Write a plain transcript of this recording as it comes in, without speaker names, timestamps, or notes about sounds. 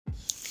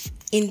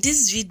In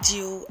this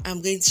video,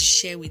 I'm going to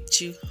share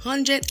with you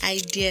 100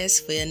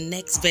 ideas for your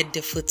next birthday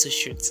photo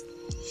shoot.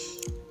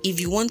 If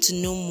you want to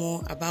know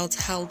more about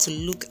how to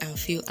look and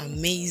feel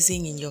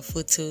amazing in your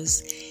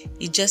photos,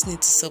 you just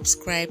need to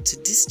subscribe to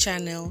this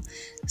channel.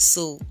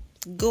 So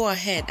go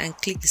ahead and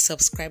click the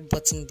subscribe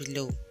button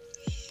below.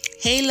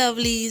 Hey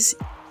lovelies,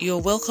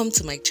 you're welcome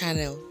to my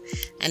channel,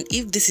 and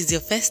if this is your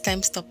first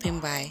time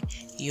stopping by,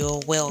 you're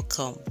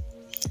welcome.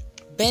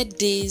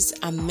 Birthdays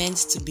are meant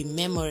to be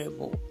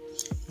memorable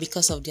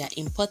because of their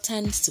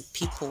importance to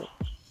people.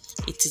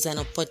 It is an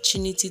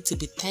opportunity to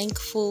be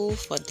thankful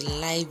for the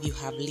life you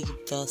have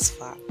lived thus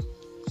far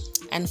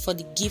and for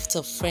the gift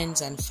of friends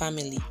and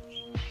family.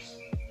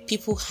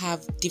 People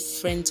have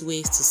different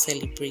ways to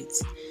celebrate,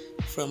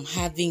 from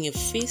having a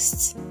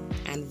feast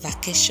and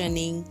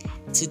vacationing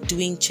to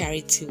doing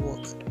charity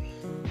work.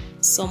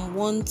 Some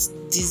want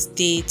this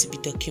day to be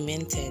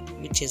documented,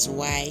 which is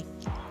why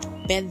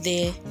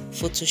birthday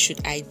photo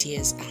shoot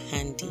ideas are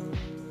handy.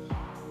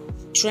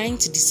 Trying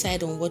to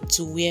decide on what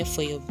to wear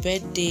for your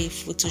birthday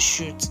photo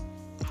shoot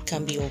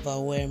can be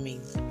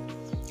overwhelming.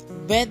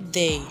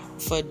 Birthday,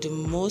 for the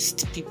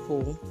most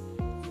people,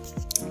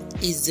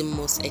 is the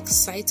most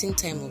exciting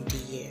time of the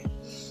year.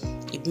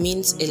 It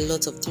means a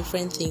lot of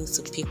different things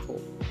to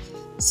people,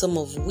 some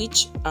of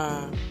which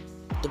are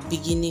the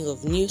beginning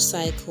of new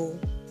cycle,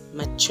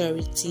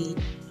 maturity,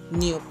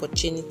 new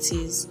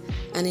opportunities,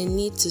 and a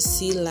need to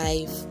see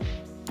life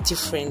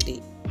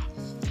differently.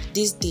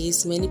 These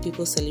days, many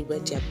people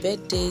celebrate their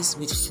birthdays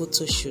with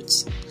photo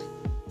shoots.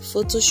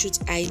 Photo shoot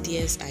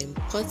ideas are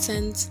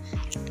important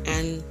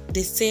and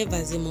they serve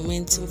as a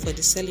momentum for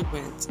the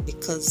celebrant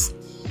because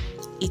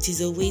it is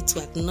a way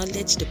to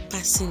acknowledge the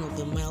passing of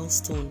a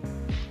milestone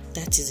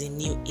that is a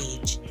new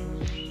age.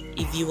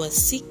 If you are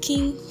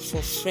seeking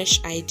for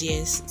fresh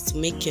ideas to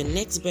make your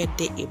next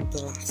birthday a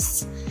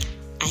blast,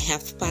 I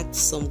have packed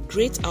some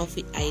great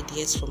outfit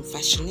ideas from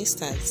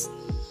fashionistas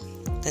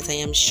that I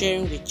am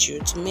sharing with you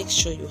to make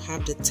sure you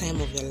have the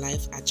time of your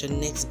life at your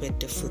next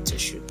birthday photo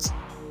shoot.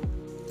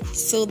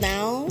 So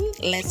now,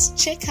 let's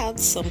check out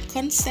some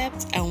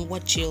concepts and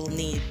what you'll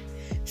need.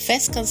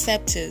 First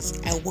concept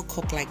is, I woke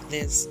up like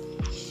this.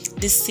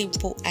 This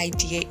simple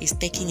idea is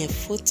taking a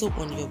photo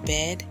on your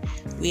bed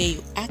where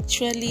you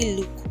actually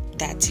look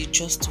that you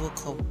just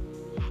woke up.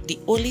 The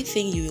only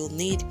thing you will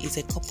need is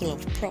a couple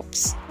of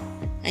props,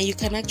 and you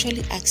can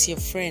actually ask your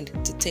friend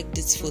to take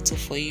this photo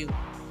for you,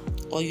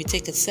 or you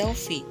take a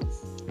selfie.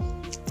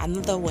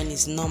 Another one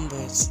is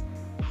numbers.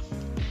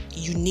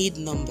 You need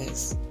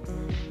numbers.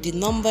 The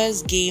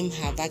numbers game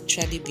have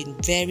actually been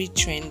very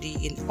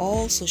trendy in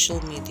all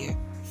social media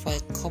for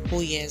a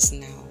couple years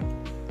now.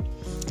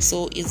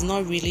 So it's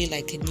not really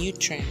like a new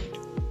trend,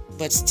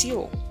 but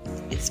still,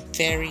 it's a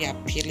very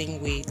appealing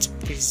way to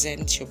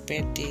present your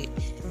birthday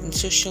in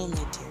social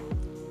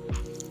media.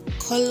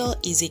 Color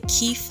is a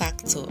key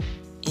factor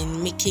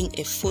in making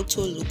a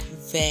photo look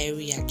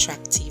very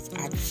attractive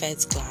at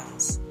first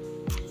glance.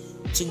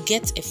 To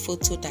get a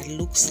photo that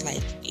looks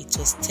like it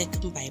was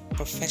taken by a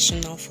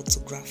professional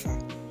photographer,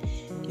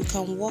 you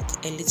can work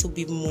a little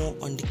bit more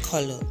on the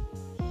color.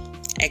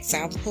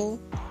 Example,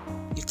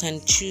 you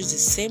can choose the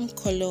same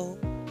color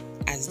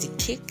as the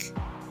cake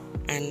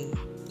and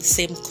the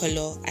same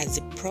color as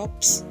the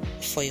props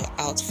for your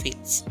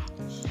outfit.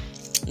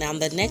 Now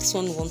the next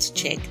one we want to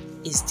check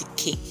is the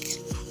cake.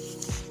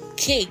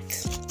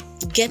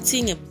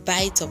 Getting a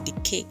bite of the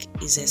cake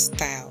is a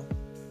style,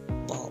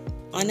 but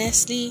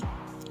honestly,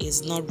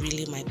 it's not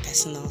really my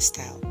personal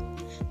style.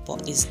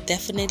 But it's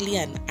definitely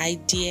an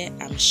idea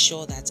I'm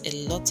sure that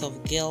a lot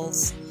of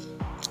girls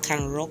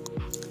can rock.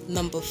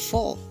 Number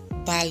 4,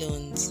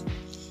 balloons.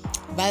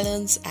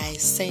 Balloons are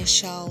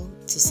essential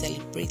to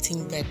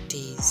celebrating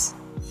birthdays.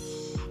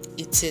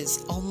 It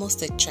is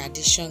almost a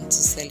tradition to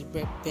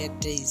celebrate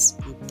birthdays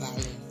with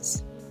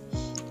balloons.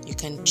 You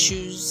can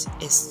choose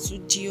a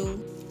studio,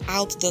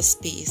 outdoor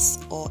space,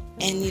 or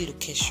any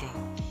location.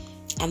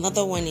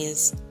 Another one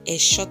is a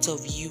shot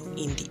of you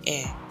in the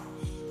air.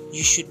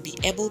 You should be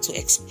able to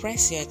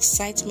express your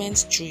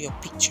excitement through your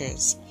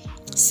pictures.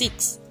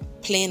 6,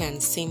 plain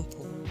and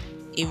simple.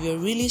 If you're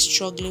really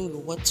struggling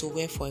with what to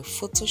wear for a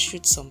photo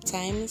shoot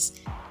sometimes,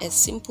 a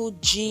simple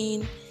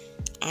jean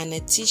and a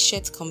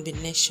t-shirt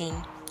combination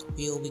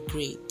will be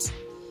great.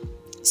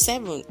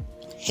 7,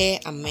 hair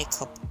and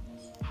makeup.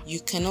 You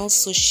can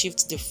also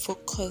shift the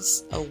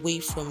focus away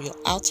from your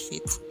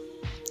outfit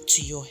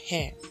to your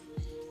hair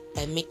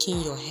by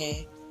making your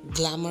hair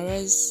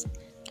glamorous,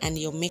 and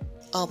your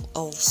makeup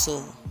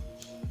also.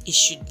 It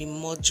should be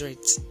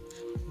moderate.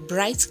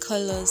 Bright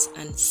colors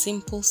and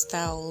simple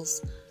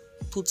styles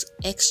put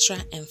extra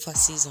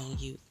emphasis on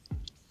you.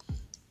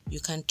 You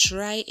can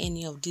try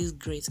any of these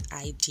great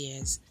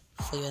ideas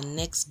for your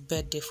next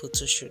birthday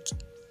photo shoot.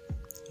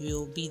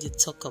 You will be the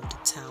talk of the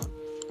town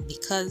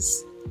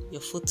because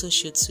your photo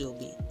shoots will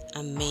be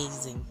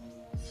amazing.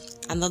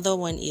 Another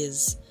one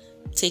is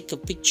take a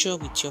picture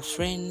with your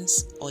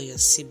friends or your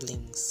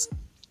siblings.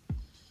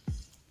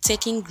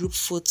 Taking group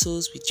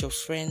photos with your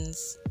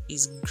friends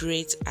is a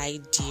great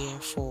idea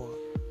for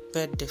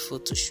birthday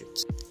photo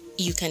shoot.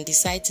 You can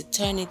decide to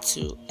turn it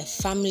to a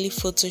family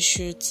photo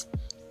shoot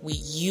with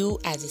you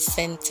as the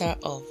center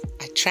of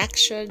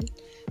attraction,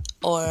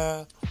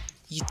 or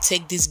you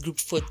take this group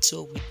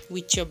photo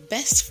with your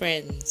best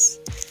friends.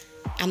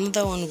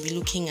 Another one we'll be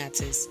looking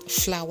at is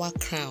flower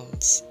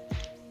crowns.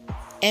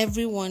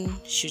 Everyone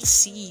should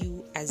see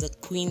you as a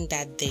queen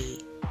that day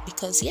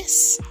because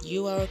yes,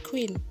 you are a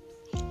queen.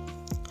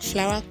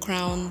 Flower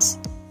crowns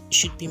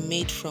should be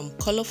made from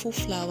colorful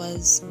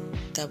flowers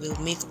that will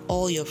make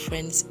all your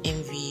friends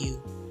envy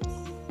you.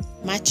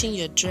 Matching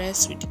your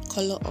dress with the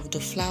color of the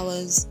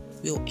flowers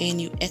will earn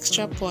you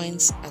extra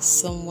points as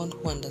someone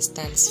who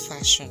understands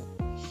fashion.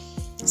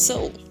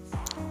 So,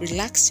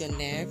 relax your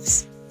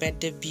nerves,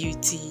 birthday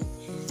beauty.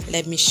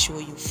 Let me show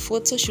you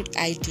photo shoot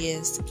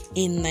ideas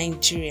in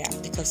Nigeria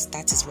because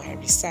that is where I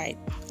reside.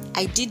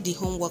 I did the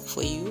homework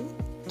for you.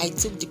 I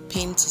took the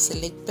pen to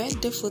select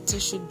birthday photo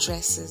shoot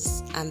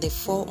dresses and they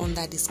fall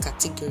under these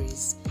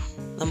categories.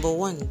 Number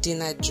 1,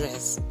 dinner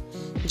dress.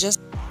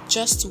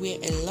 Just wear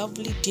a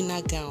lovely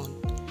dinner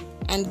gown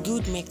and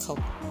good makeup.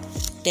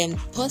 Then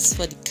pose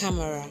for the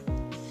camera.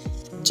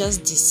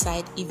 Just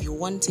decide if you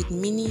want it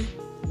mini,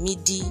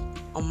 midi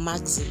or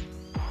maxi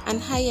and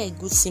hire a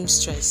good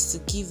seamstress to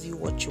give you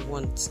what you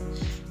want.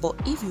 But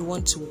if you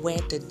want to wear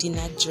the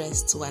dinner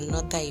dress to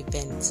another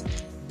event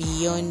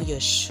beyond your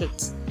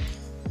shoot,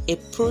 a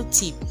pro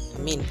tip,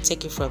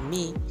 take it from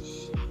me,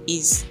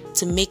 is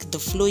to make the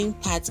flowing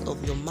part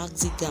of your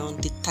maxi gown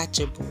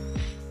detachable.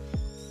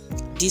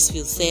 This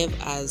will serve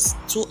as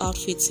 2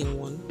 outfits in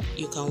one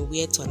you can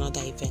wear to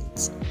another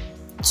event.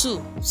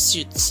 2,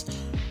 suits.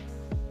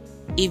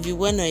 If you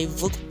want to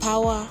evoke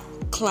power,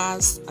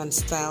 class and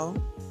style,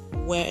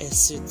 wear a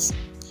suit.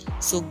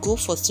 So go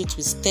for suit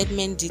with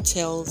statement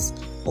details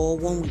or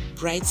one with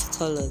bright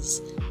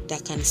colors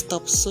that can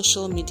stop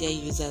social media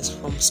users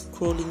from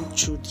scrolling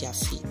through their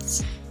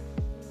feeds.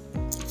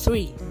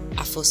 3,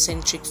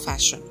 Afrocentric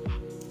fashion.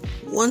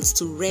 Want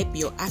to rep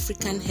your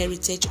African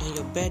heritage on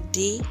your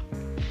birthday?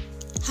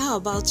 How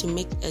about you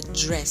make a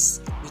dress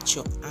with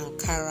your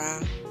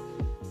Ankara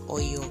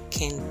or your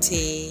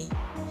Kente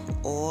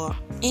or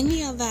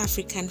any other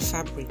African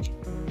fabric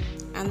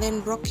and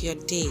then rock your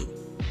day?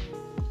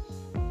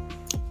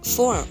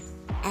 4,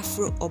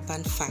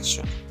 Afro-urban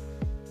fashion.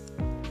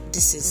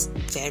 This is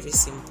very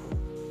simple.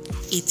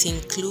 It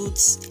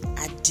includes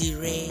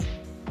adire,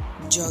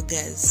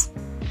 joggers,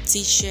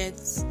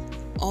 t-shirts,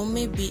 or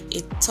maybe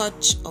a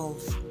touch of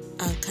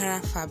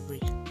Ankara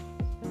fabric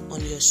on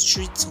your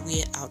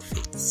streetwear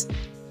outfits.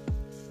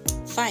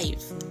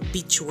 5,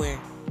 beach wear.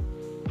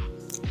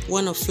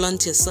 Wanna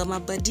flaunt your summer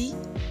body?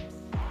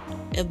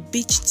 A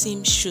beach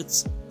theme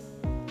shoot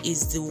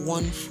is the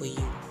one for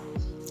you.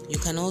 You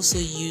can also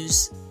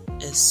use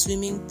a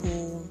swimming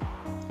pool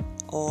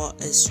or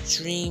a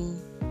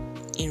stream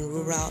in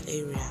rural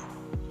area.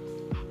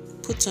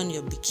 Put on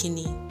your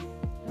bikini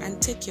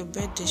and take your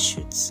birthday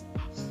shoots.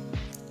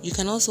 You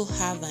can also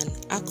have an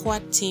aqua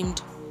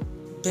themed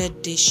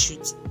birthday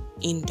shoot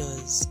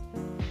indoors.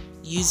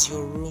 Use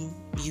your room,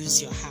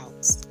 use your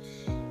house.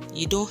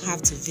 You don't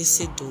have to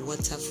visit the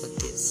water for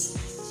this.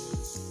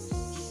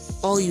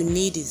 All you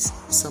need is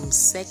some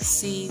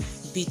sexy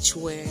beach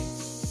wear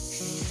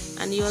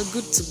and you are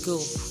good to go.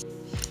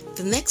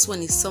 The next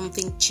one is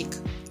something chic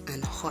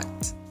and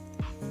hot.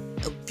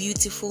 A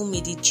beautiful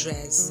midi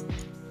dress,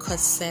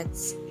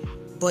 corsets,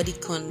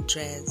 bodycon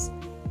dress,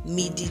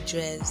 midi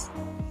dress,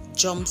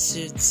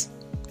 jumpsuits,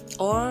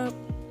 or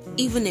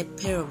even a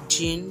pair of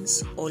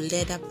jeans or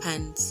leather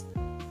pants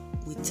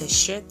with a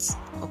shirt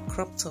or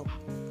crop top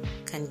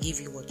can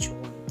give you what you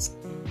want.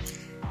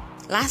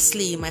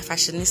 Lastly, my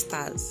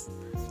fashionistas,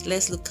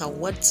 let's look at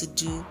what to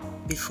do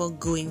before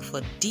going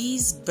for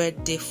these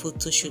birthday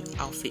photo shoot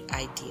outfit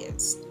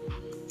ideas.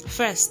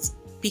 First,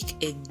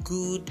 pick a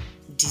good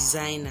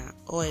designer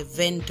or a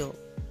vendor.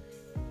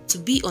 To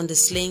be on the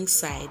slaying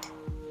side,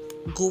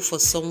 go for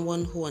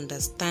someone who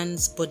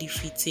understands body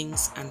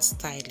fittings and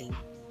styling.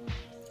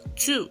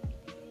 2,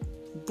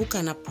 book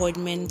an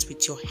appointment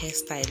with your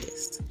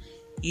hairstylist.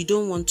 You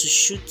don't want to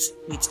shoot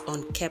with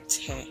unkempt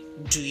hair,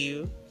 do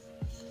you?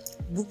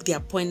 Book the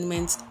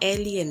appointment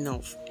early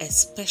enough,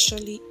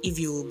 especially if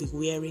you will be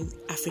wearing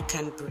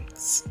African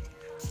braids.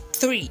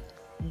 3,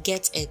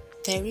 get a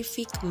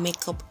terrific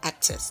makeup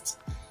artist.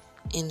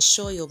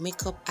 Ensure your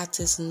makeup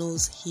artist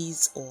knows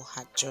his or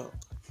her job.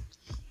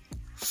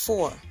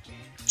 4,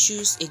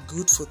 choose a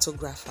good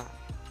photographer.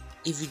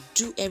 If you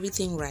do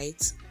everything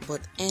right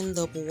but end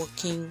up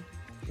working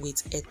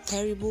with a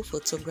terrible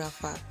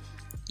photographer,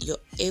 your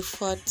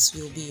efforts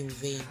will be in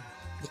vain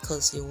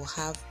because you will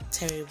have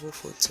terrible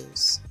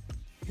photos.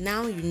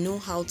 Now you know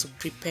how to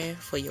prepare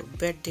for your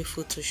birthday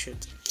photo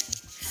shoot.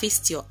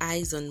 Feast your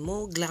eyes on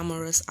more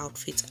glamorous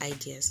outfit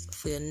ideas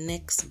for your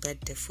next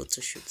birthday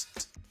photo shoot.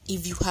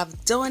 If you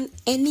have done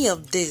any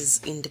of this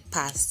in the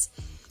past,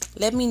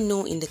 let me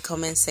know in the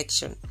comment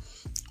section.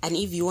 And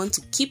if you want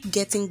to keep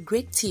getting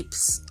great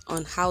tips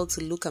on how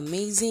to look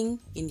amazing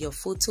in your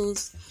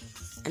photos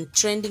and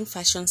trending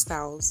fashion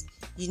styles,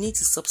 you need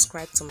to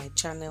subscribe to my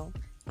channel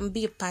and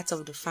be a part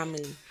of the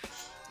family.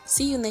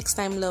 See you next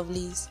time,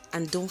 lovelies,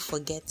 and don't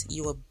forget,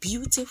 you are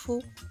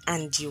beautiful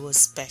and you are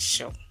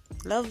special.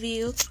 Love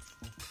you.